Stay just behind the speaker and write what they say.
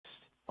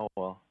Oh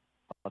well,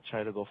 I'll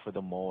try to go for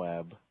the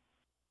Moab.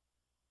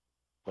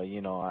 But you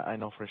know, I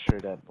know for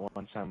sure that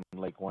once I'm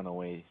like one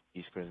away,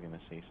 Easter's gonna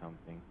say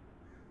something.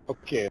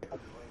 Okay.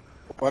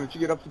 Why don't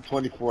you get up to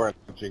 24 and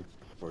I'll drink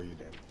for you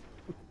then?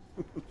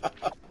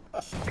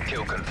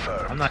 Kill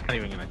confirmed. I'm not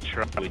even gonna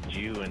try with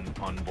you and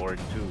on board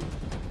too.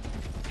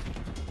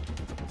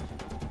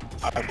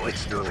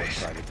 Let's do this.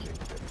 Try to jinx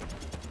it.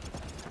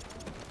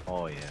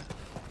 Oh yeah.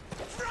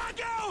 Frag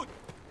out!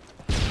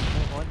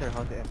 I wonder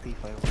how the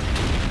MP5 works.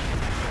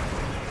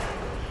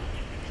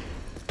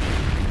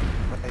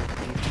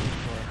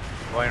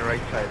 Going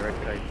right side, right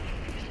side.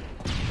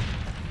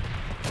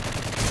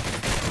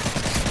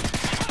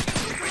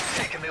 We've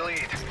taken the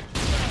lead.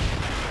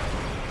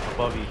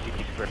 Above you,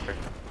 CT square.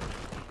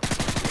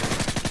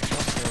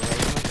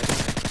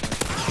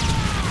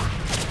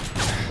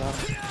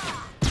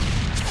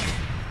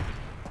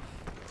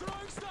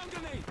 Throwing stun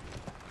grenade!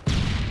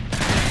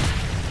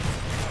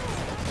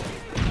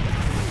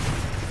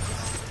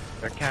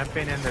 They're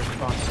camping in their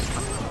spawn.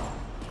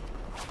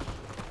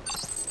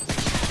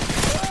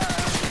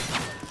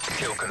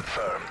 Kill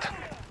confirmed.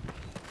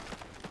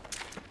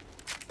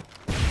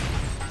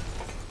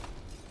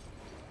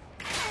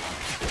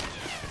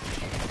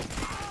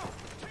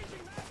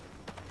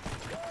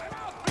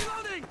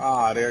 Reloading!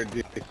 Ah, there it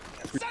is.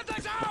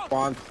 Sentry's out!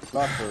 Spawn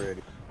left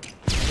already.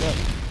 Yep.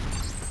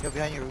 Yo,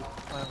 behind you.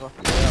 Wanna go?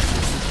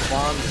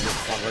 Spawn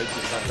right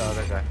Not the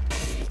other guy.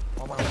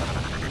 Oh my god.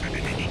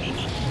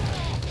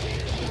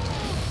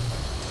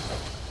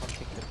 I'll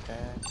take the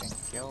tag,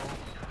 thank you.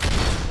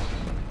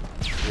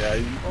 Yeah,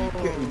 you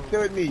stay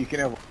with me, you can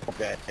have a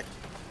bag.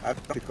 I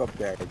have to pick up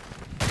bag.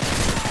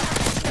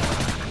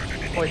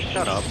 Boy,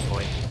 shut up,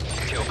 boy.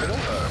 Kill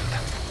confirmed.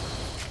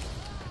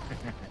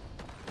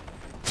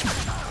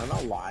 I'm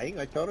not lying,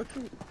 I tell the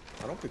truth.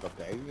 I don't pick up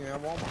bags, you can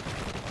have Walmart.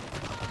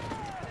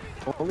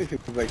 Only if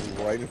it's like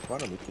right in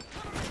front of me.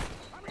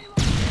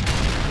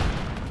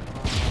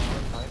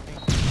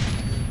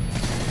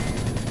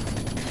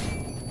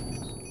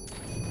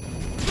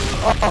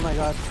 Oh my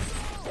god.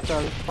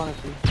 Sorry,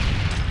 honestly.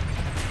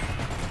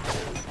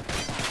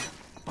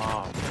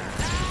 Oh man.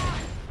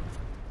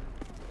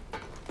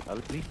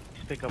 At least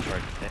pick up our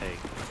tag.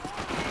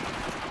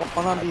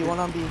 One on B, one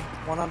on B,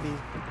 one on B.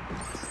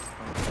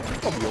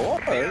 Oh, you're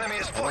The right. enemy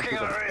is blocking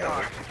our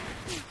radar.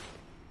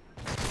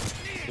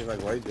 He's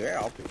like right there,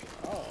 I'll pick it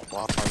up.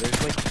 Wow,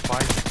 there's like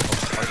 5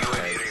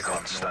 UAV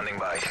recon standing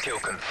by. Kill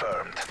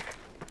confirmed.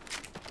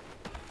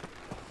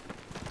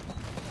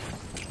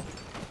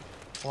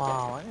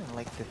 Wow, I didn't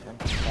like this one.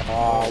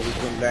 Oh, we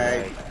can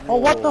lag. Oh,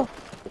 what the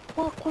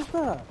fuck was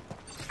that?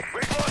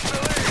 We've lost the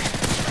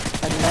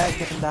lead. I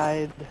lagged and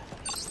died.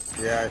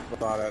 Yeah, I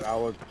saw that. I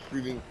was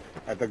shooting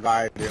at the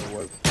guy that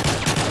was...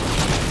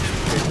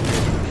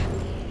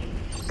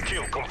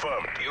 Kill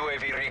confirmed.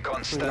 UAV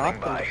recon standing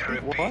by.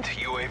 Repeat. What?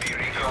 UAV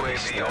recon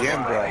is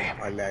Again, bro.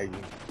 online. I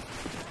lagging.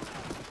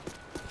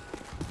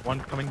 One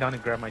coming down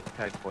and grab my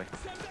tag, boy.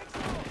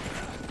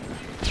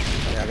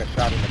 Yeah, I got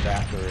shot in the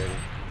back already.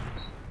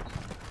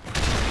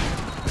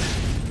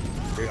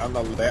 Okay, on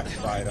the left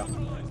side,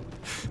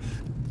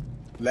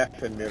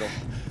 left and middle.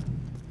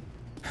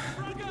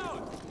 Frag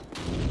out!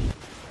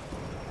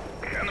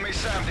 Enemy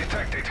SAM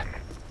detected.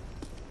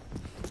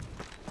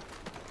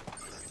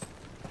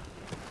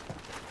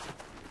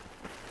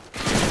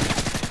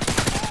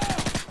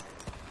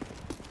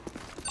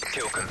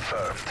 Kill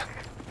confirmed.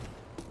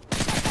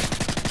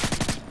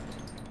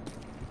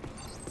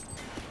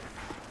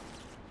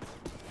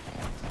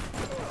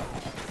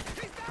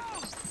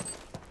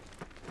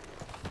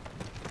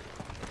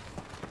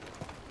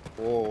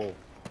 Whoa.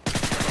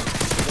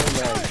 So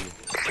laggy.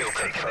 Kill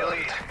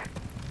confirmed.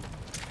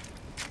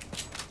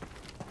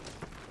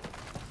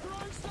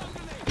 Throwing stun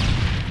grenade!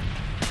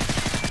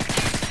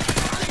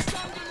 Throwing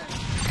stun grenade!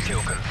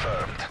 Kill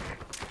confirmed.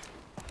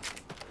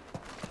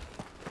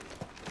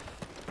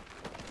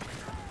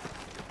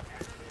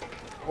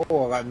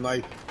 Oh, I got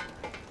knife.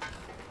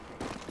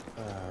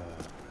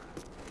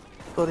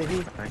 Go to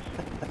heat. Nice.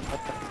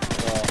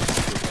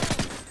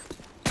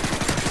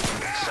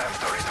 SAM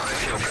turret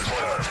ready for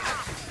deployment.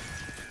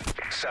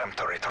 SAM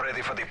turret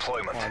ready for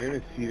deployment. Oh, I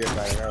didn't see that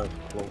guy. That was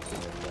close to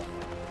me.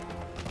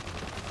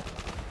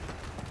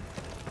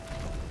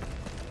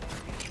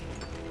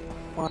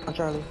 One on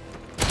Charlie.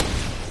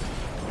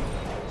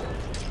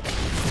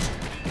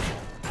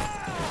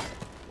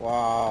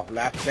 Wow,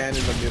 last stand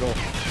in the middle.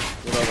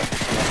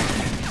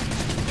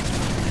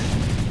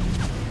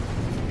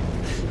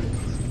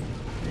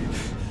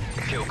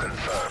 Kill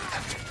confirmed.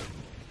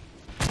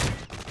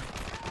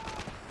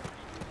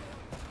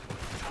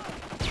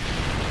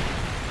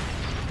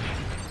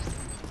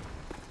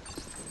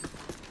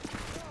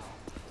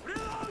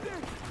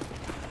 Reloading!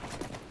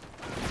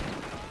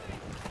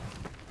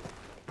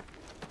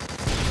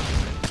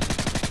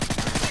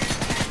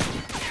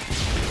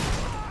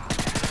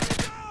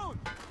 Down!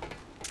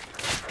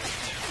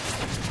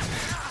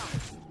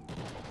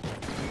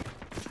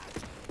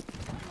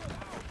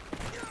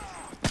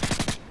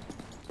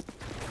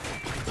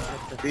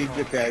 Big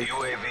the tag.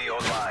 UAV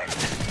online.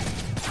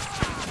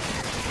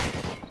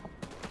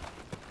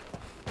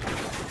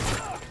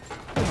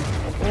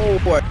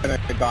 and I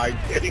died.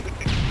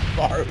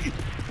 Sorry.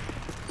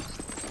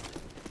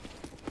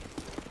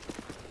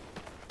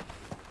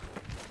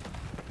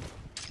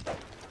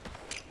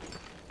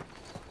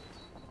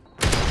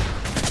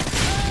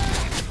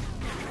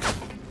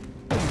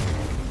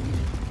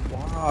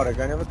 Wow, that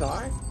guy never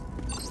died?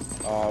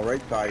 Oh,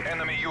 right side.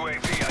 Enemy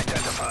UAV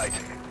identified.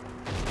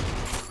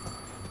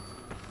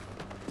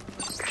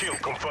 Kill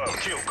confirmed.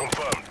 Kill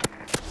confirmed.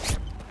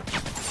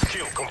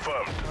 Kill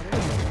confirmed.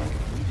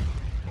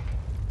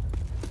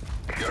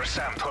 Your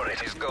SAM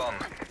turret is gone.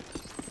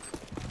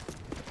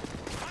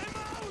 I'm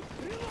out!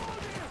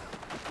 Reloading!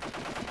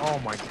 Oh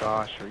my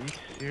gosh, are you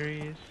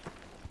serious?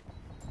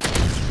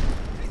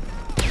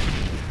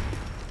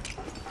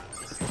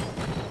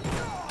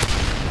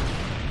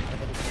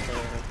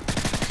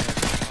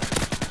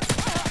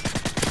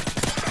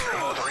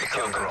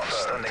 Kill drone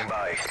standing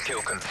by.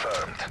 Kill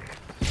confirmed.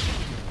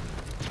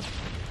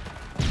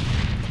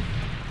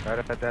 Right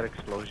up at that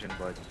explosion,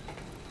 bud.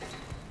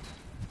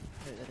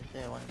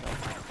 There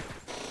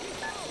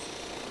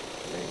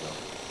you go.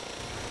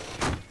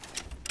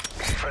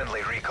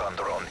 Friendly recon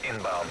drone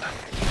inbound.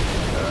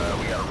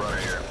 We got a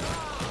runner here.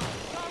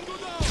 Tango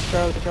down!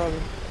 Charlie,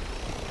 Charlie.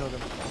 Killed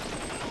him.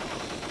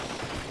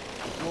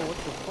 Whoa, what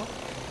the fuck?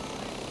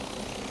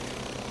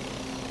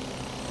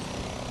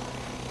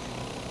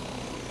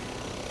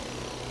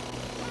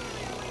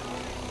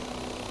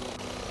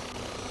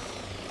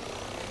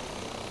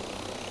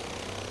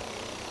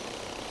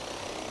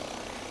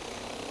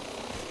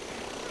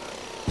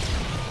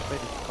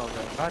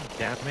 God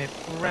damn it,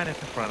 who ran in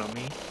front of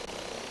me?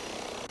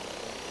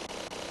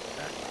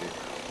 Bastard.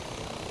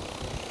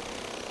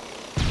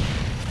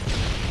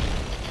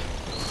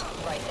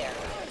 Right there.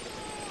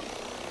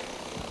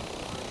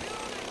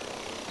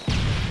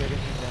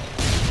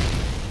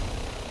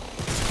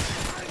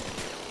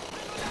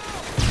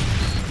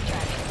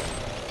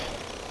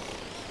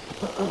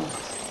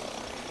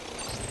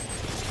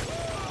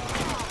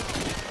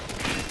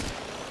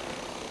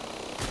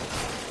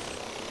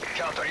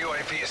 Counter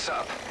UAV is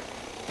up.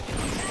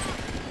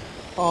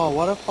 Oh,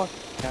 what a fuck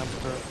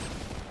camper.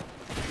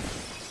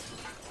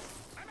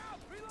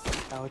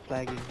 Now it's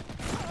lagging.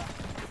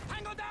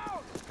 Tango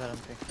down! Got him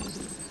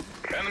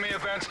fixed. Enemy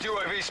advanced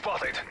UAV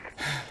spotted.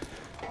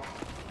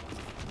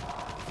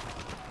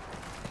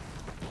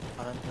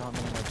 I don't know how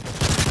many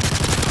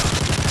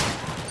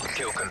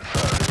Kill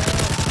confirmed.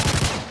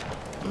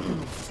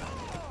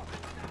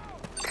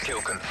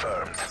 Kill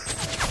confirmed.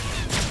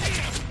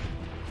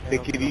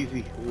 Take it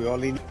easy. We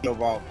only need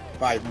about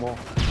 5 more.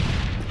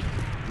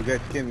 You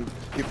guys can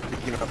skip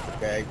picking up the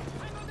bag.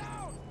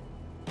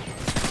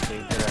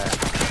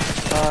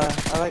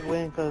 I like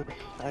winning because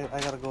I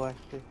gotta go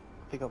actually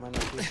pick up my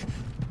next.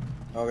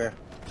 Okay.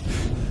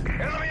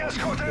 Enemy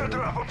escort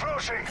airdrop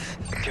approaching.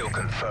 Kill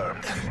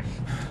confirmed.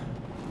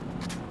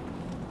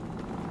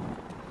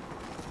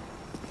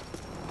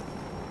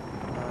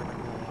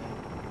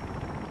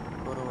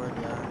 Go to where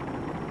they are.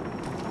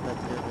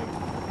 That's it. Like,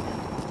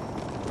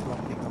 go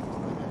pick up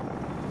over there.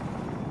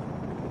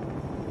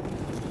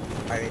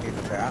 I didn't need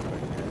the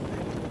bathroom.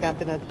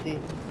 Camping at sea.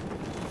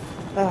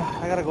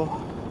 I gotta go.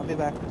 I'll be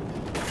back.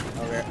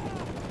 Okay.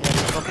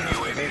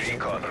 UAV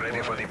recon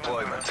ready for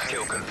deployment.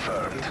 Kill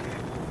confirmed.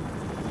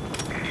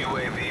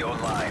 UAV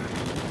online.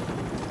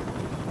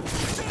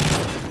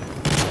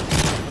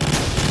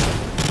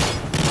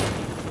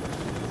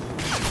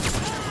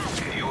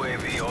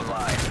 UAV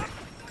online.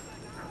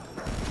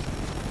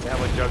 They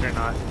have a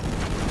juggernaut.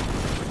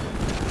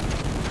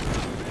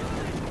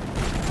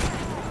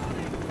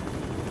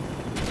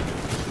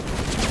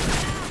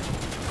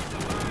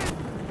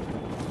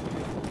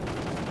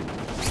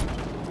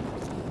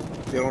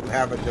 They don't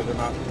have a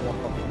juggernaut.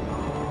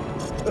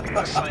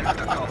 Assignment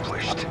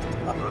accomplished.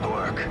 Good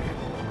work.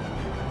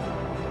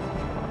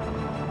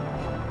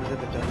 Is it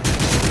the judge?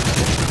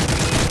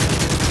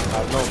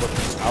 No, but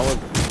I was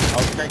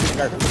thanking you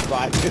guys for the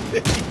side.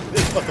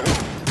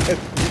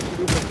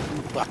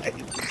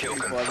 Kill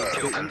confirmed.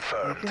 Kill You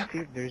confirmed. can see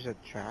if there's a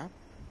trap.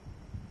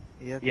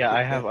 Yeah,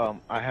 I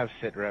have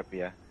sit rep,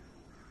 yeah.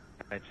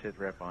 I'd sit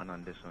rep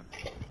on this one.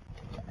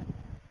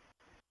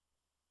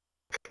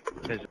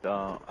 Because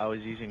I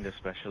was using the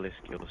specialist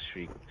kill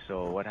streak.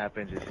 So what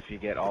happens is if you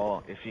get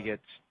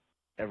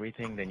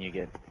everything, then you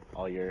get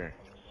all your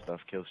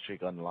stuff kill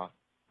streak unlocked.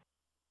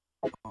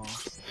 I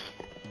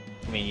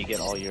mean, you get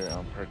all your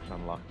perks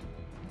unlocked.